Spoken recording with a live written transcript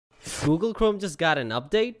Google Chrome just got an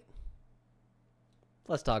update?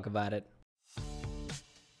 Let's talk about it.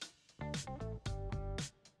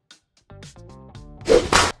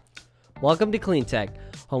 Welcome to Clean Tech,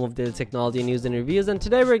 home of daily technology news and reviews, and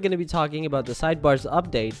today we're going to be talking about the Sidebar's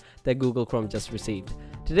update that Google Chrome just received.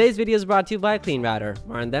 Today's video is brought to you by Clean Router.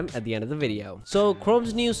 More on them at the end of the video. So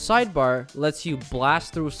Chrome's new Sidebar lets you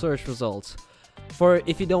blast through search results for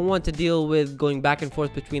if you don't want to deal with going back and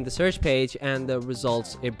forth between the search page and the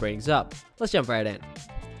results it brings up. Let's jump right in.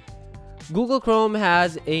 Google Chrome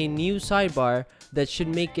has a new sidebar that should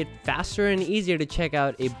make it faster and easier to check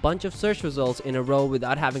out a bunch of search results in a row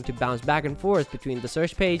without having to bounce back and forth between the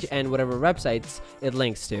search page and whatever websites it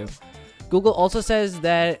links to. Google also says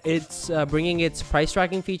that it's bringing its price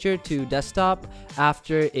tracking feature to desktop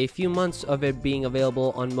after a few months of it being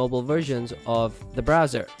available on mobile versions of the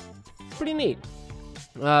browser. Pretty neat.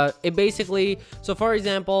 It basically, so for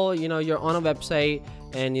example, you're on a website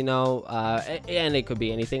and and it could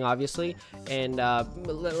be anything obviously, and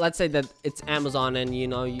let's say that it's Amazon, and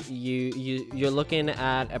you're looking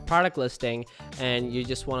at a product listing and you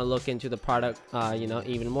just want to look into the product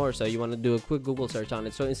even more, so you want to do a quick Google search on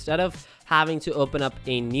it. So instead of having to open up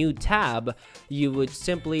a new tab, you would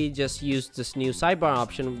simply just use this new sidebar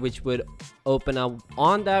option, which would open up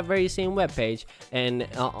on that very same web page, and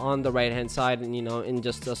on the right hand side, and in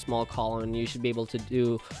just a small column, and you should be able to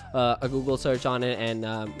do a Google search on it, and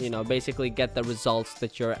basically get the results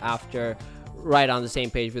that you're after right on the same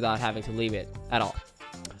page without having to leave it at all.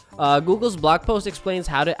 Google's blog post explains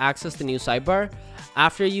how to access the new sidebar.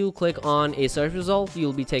 After you click on a search result,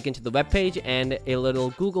 you'll be taken to the web page, and a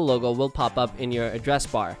little Google logo will pop up in your address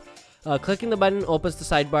bar. Clicking the button opens the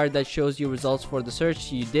sidebar that shows you results for the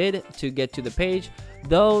search you did to get to the page,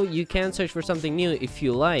 though you can search for something new if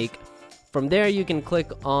you like. From there, you can click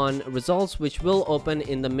on results, which will open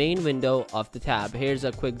in the main window of the tab. Here's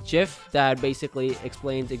a quick GIF that basically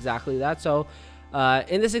explains exactly that. So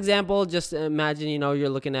in this example, just imagine you're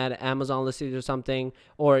looking at Amazon listings or something,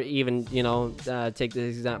 or even take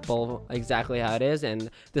this example exactly how it is, and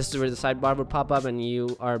this is where the sidebar would pop up, and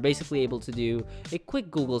you are basically able to do a quick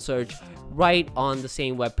Google search right on the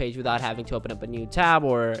same web page without having to open up a new tab,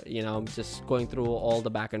 or just going through all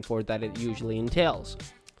the back and forth that it usually entails.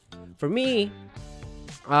 For me,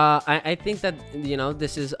 I think that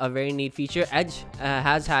this is a very neat feature. Edge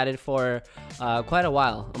has had it for quite a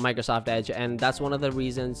while, Microsoft Edge, and that's one of the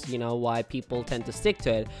reasons why people tend to stick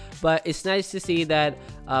to it. But it's nice to see that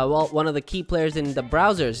one of the key players in the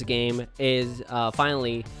browsers game is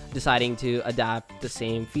finally deciding to adapt the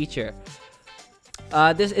same feature.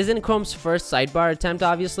 This isn't Chrome's first sidebar attempt,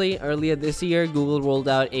 obviously. Earlier this year, Google rolled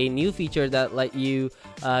out a new feature that let you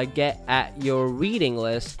get at your reading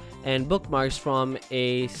list and bookmarks from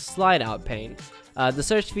a slide out pane. The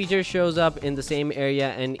search feature shows up in the same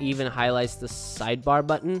area and even highlights the sidebar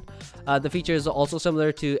button. The feature is also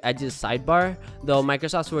similar to Edge's sidebar, though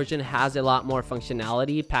Microsoft's version has a lot more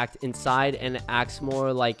functionality packed inside and acts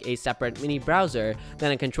more like a separate mini browser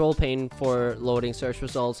than a control pane for loading search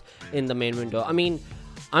results in the main window. I mean,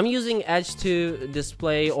 I'm using Edge to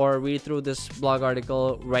display or read through this blog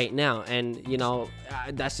article right now, and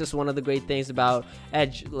that's just one of the great things about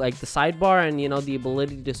Edge, like the sidebar and the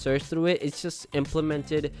ability to search through it. It's just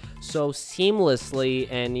implemented so seamlessly,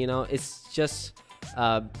 and it's just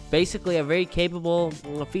basically a very capable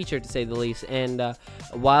feature, to say the least. And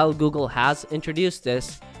while Google has introduced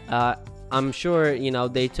this, I'm sure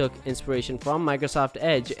they took inspiration from Microsoft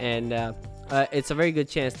Edge, and it's a very good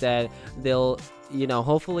chance that they'll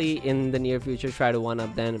hopefully in the near future try to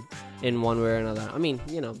one-up them in one way or another. I mean,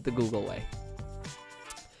 the Google way.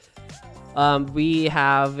 We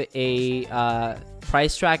have a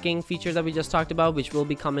price tracking feature that we just talked about, which will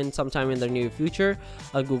be coming sometime in the near future.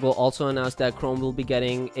 Google also announced that Chrome will be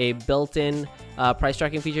getting a built-in price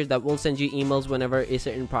tracking feature that will send you emails whenever a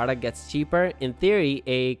certain product gets cheaper. In theory,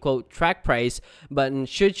 a quote track price button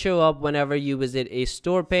should show up whenever you visit a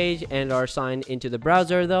store page and are signed into the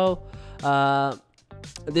browser, though.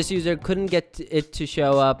 This user couldn't get it to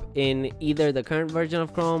show up in either the current version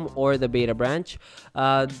of Chrome or the beta branch.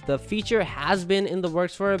 The feature has been in the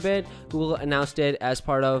works for a bit. Google announced it as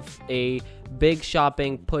part of a big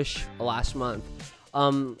shopping push last month.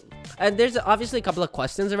 And there's obviously a couple of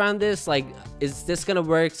questions around this, like, is this gonna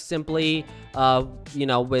work simply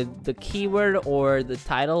with the keyword or the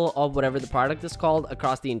title of whatever the product is called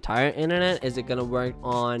across the entire internet? Is it gonna work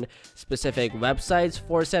on specific websites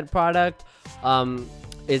for said product?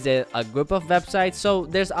 Is it a group of websites? So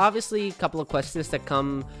there's obviously a couple of questions that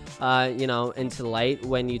come into light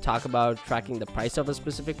when you talk about tracking the price of a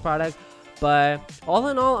specific product. But all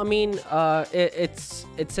in all, I mean,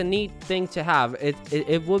 it's a neat thing to have.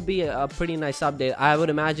 It would be a pretty nice update. I would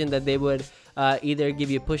imagine that they would either give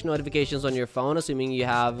you push notifications on your phone, assuming you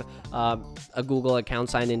have a Google account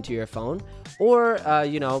signed into your phone, or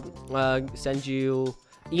send you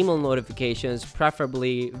email notifications,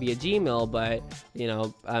 preferably via Gmail. But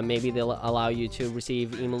maybe they'll allow you to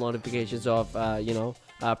receive email notifications of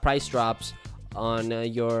price drops on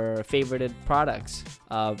your favorited products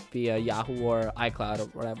via Yahoo or iCloud or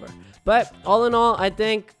whatever. But all in all, I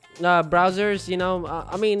think browsers,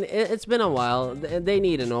 I mean, it's been a while. They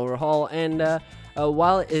need an overhaul, and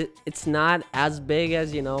while it's not as big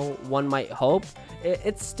as one might hope,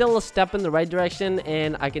 it's still a step in the right direction,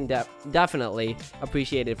 and I can definitely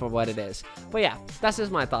appreciate it for what it is. But yeah, that's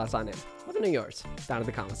just my thoughts on it. What are yours? Down in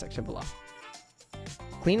the comment section below.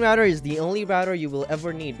 Clean Router is the only router you will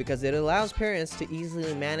ever need because it allows parents to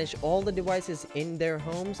easily manage all the devices in their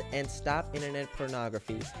homes and stop internet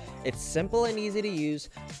pornography. It's simple and easy to use,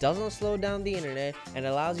 doesn't slow down the internet, and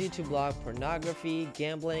allows you to block pornography,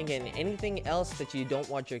 gambling, and anything else that you don't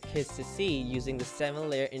want your kids to see using the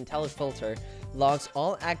 7-layer IntelliFilter. Logs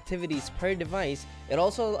all activities per device. It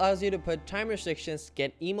also allows you to put time restrictions,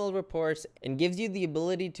 get email reports, and gives you the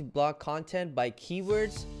ability to block content by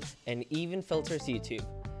keywords and even filters YouTube.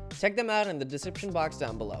 Check them out in the description box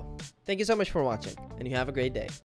down below. Thank you so much for watching, and you have a great day.